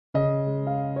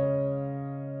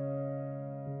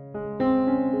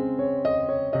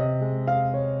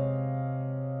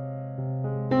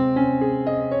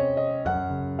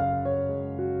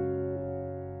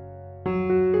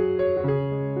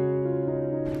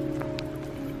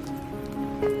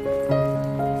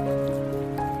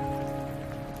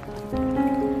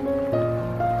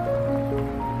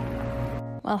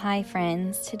Well, hi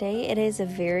friends. Today it is a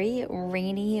very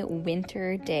rainy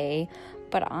winter day,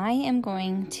 but I am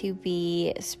going to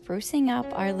be sprucing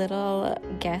up our little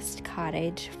guest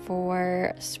cottage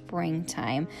for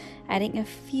springtime, adding a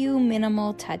few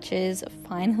minimal touches,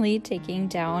 finally taking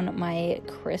down my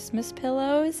Christmas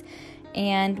pillows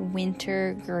and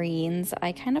winter greens.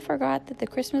 I kind of forgot that the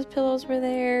Christmas pillows were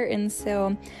there, and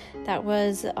so that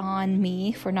was on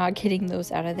me for not getting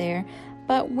those out of there.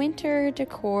 But winter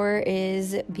decor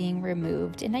is being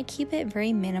removed, and I keep it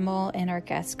very minimal in our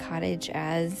guest cottage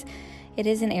as it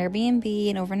is an Airbnb,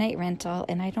 an overnight rental,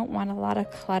 and I don't want a lot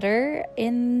of clutter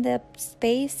in the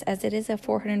space as it is a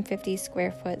 450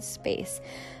 square foot space.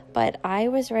 But I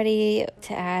was ready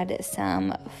to add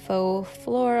some faux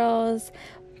florals,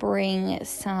 bring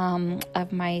some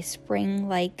of my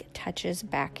spring-like touches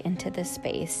back into the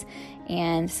space,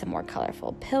 and some more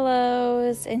colorful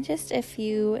pillows and just a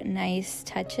few nice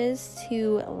touches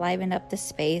to liven up the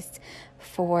space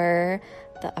for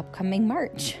the upcoming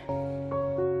March.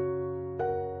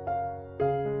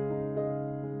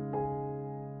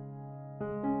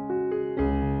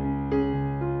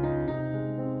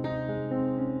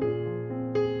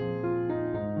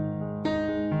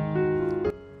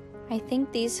 I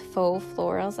think these faux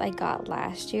florals I got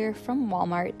last year from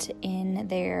Walmart in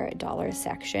their dollar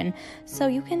section. So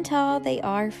you can tell they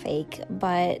are fake,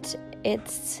 but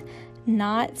it's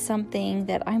not something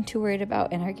that I'm too worried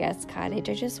about in our guest cottage.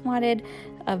 I just wanted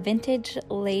a vintage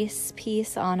lace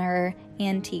piece on our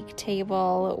antique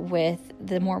table with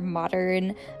the more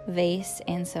modern vase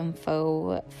and some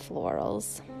faux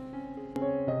florals.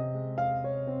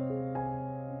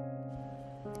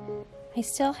 I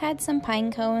still had some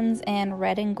pine cones and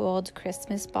red and gold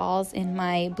Christmas balls in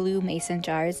my blue mason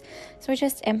jars, so I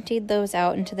just emptied those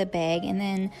out into the bag and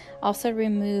then also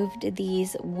removed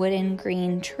these wooden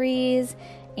green trees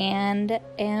and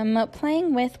am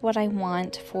playing with what I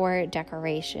want for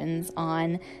decorations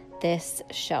on this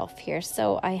shelf here.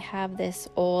 So I have this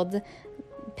old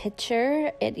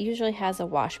pitcher. It usually has a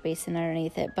wash basin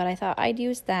underneath it, but I thought I'd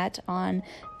use that on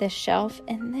the shelf,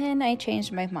 and then I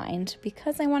changed my mind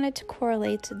because I wanted to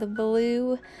correlate the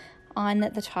blue on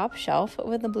the top shelf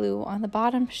with the blue on the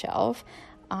bottom shelf.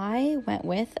 I went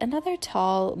with another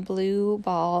tall blue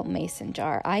ball mason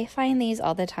jar. I find these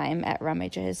all the time at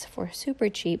rummages for super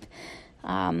cheap.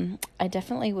 I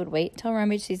definitely would wait till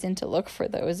rummage season to look for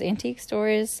those. Antique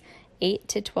stores, $8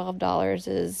 to $12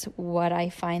 is what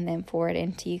I find them for at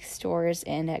antique stores,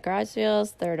 and at garage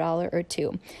sales they're $1 or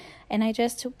 $2. And I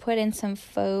just put in some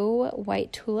faux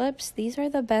white tulips. These are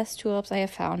the best tulips I have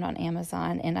found on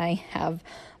Amazon, and I have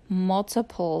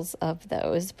multiples of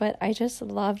those, but I just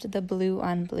loved the blue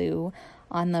on blue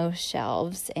on those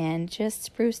shelves and just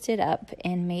spruced it up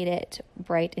and made it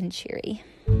bright and cheery.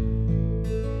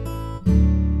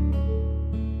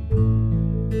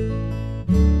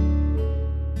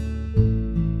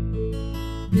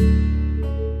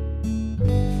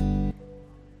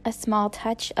 A small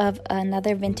touch of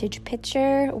another vintage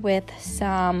pitcher with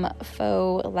some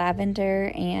faux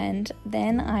lavender, and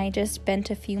then I just bent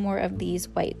a few more of these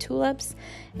white tulips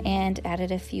and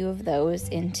added a few of those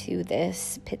into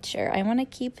this pitcher. I want to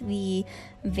keep the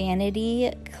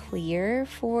vanity clear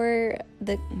for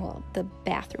the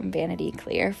bathroom vanity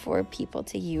clear for people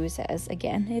to use, as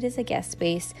again, it is a guest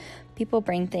space. People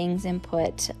bring things and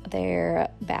put their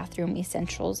bathroom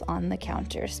essentials on the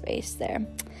counter space there.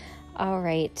 All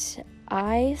right,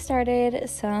 I started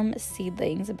some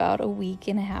seedlings about a week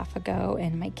and a half ago,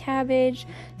 and my cabbage,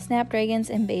 snapdragons,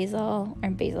 and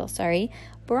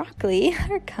broccoli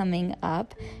are coming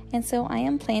up, and so I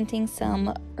am planting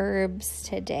some herbs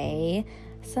today,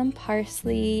 some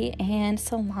parsley and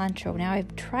cilantro. Now,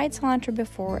 I've tried cilantro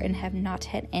before and have not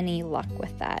had any luck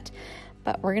with that,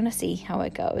 but we're gonna see how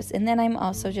it goes. And then I'm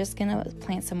also just gonna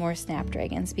plant some more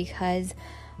snapdragons because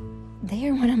they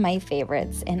are one of my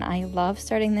favorites, and I love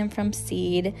starting them from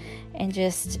seed and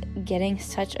just getting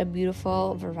such a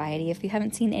beautiful variety. If you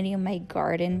haven't seen any of my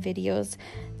garden videos,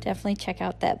 definitely check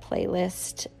out that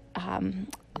playlist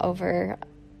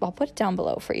I'll put it down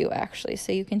below for you actually,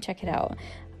 so you can check it out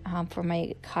for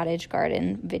my cottage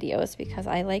garden videos, because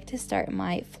I like to start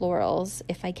my florals,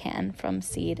 if I can, from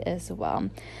seed as well.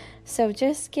 So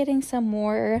just getting some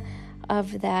more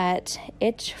of that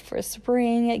itch for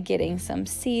spring, getting some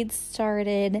seeds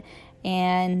started,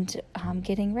 and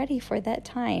getting ready for that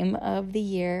time of the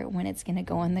year when it's going to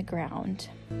go in the ground.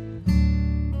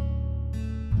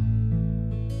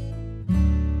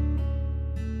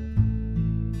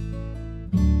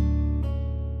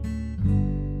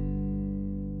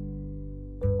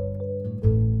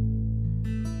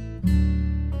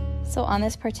 So on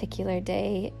this particular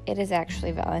day, it is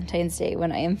actually Valentine's Day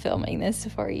when I am filming this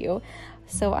for you.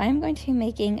 So I'm going to be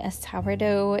making a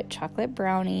sourdough chocolate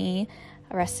brownie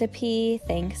recipe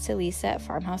thanks to Lisa at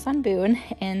Farmhouse on Boone.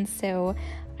 And so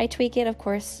I tweak it, of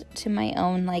course, to my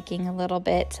own liking a little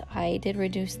bit. I did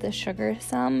reduce the sugar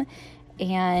some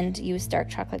and use dark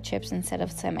chocolate chips instead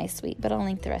of semi-sweet, but I'll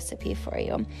link the recipe for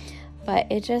you.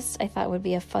 But I thought would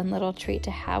be a fun little treat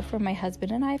to have for my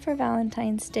husband and I for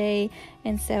Valentine's Day.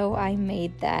 And so I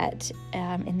made that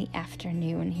in the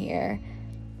afternoon here.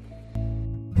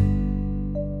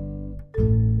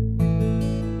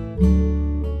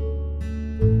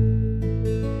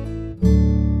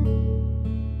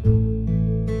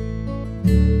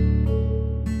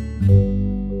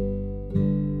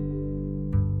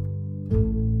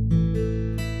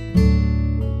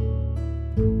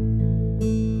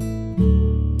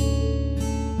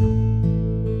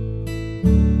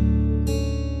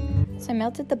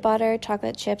 Melted the butter,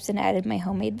 chocolate chips, and added my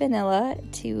homemade vanilla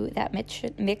to that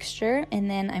mixture. And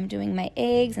then I'm doing my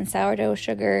eggs and sourdough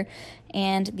sugar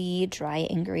and the dry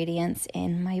ingredients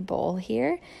in my bowl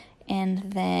here.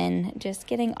 And then just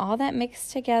getting all that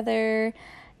mixed together,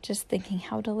 just thinking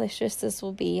how delicious this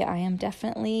will be. I am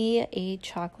definitely a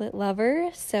chocolate lover,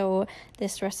 so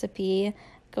this recipe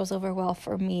goes over well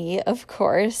for me, of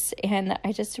course. And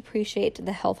I just appreciate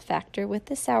the health factor with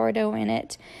the sourdough in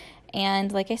it.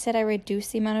 And like I said, I reduce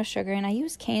the amount of sugar, and I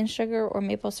use cane sugar or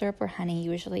maple syrup or honey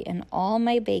usually in all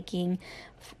my baking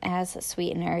as a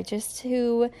sweetener, just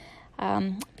to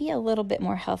be a little bit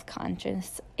more health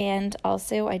conscious. And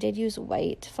also I did use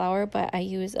white flour, but I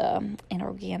use an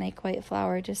organic white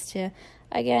flour just to,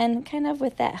 again, kind of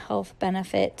with that health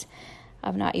benefit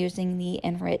of not using the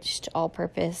enriched,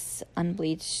 all-purpose,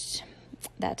 unbleached,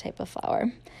 that type of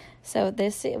flour. So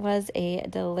this was a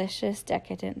delicious,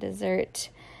 decadent dessert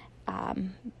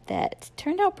that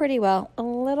turned out pretty well. A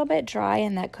little bit dry,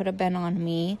 and that could have been on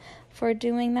me for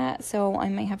doing that, so I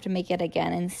might have to make it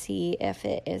again and see if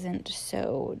it isn't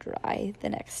so dry the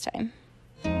next time.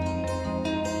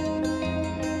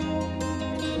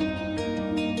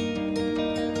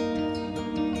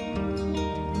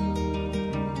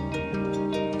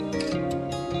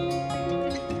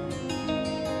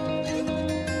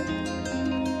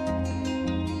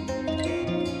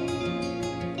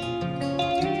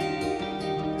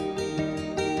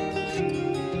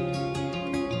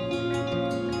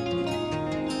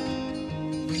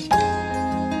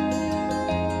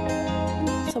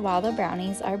 While the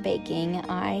brownies are baking,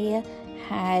 I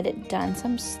had done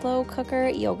some slow cooker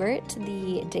yogurt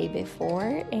the day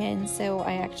before, and so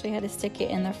I actually had to stick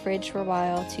it in the fridge for a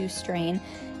while to strain,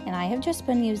 and I have just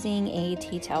been using a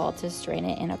tea towel to strain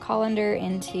it in a colander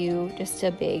into just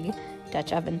a big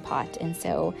Dutch oven pot. And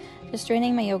so just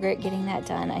straining my yogurt, getting that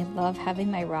done. I love having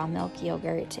my raw milk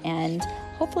yogurt, and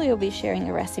hopefully we'll be sharing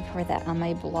a recipe for that on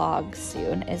my blog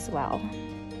soon as well.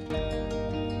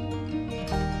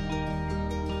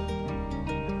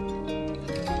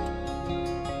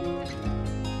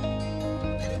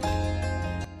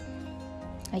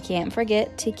 I can't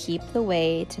forget to keep the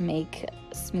whey to make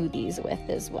smoothies with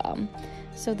as well.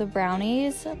 So the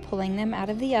brownies, pulling them out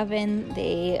of the oven,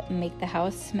 they make the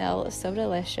house smell so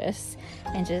delicious,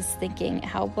 and just thinking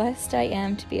how blessed I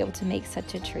am to be able to make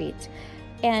such a treat.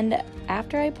 And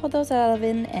after I pulled those out of the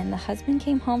oven and the husband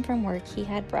came home from work, he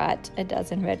had brought a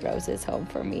dozen red roses home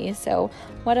for me. So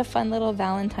what a fun little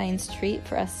Valentine's treat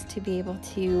for us to be able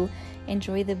to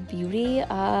enjoy the beauty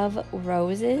of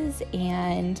roses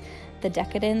and the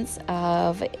decadence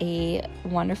of a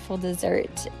wonderful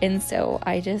dessert. And so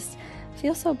I just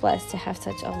feel so blessed to have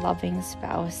such a loving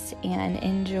spouse and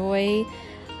enjoy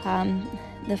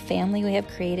the family we have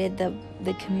created,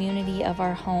 the community of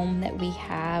our home that we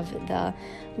have, the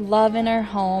love in our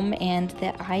home, and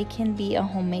that I can be a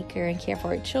homemaker and care for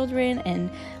our children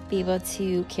and be able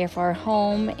to care for our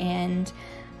home, and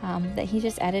that he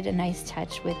just added a nice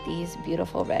touch with these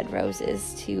beautiful red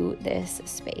roses to this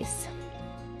space.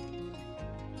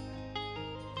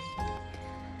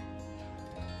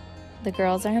 The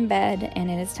girls are in bed, and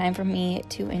it is time for me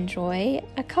to enjoy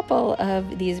a couple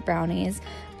of these brownies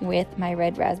with my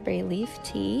red raspberry leaf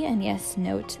tea, and yes,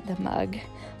 note the mug.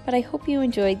 But I hope you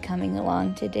enjoyed coming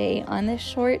along today on this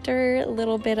shorter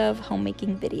little bit of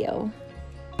homemaking video.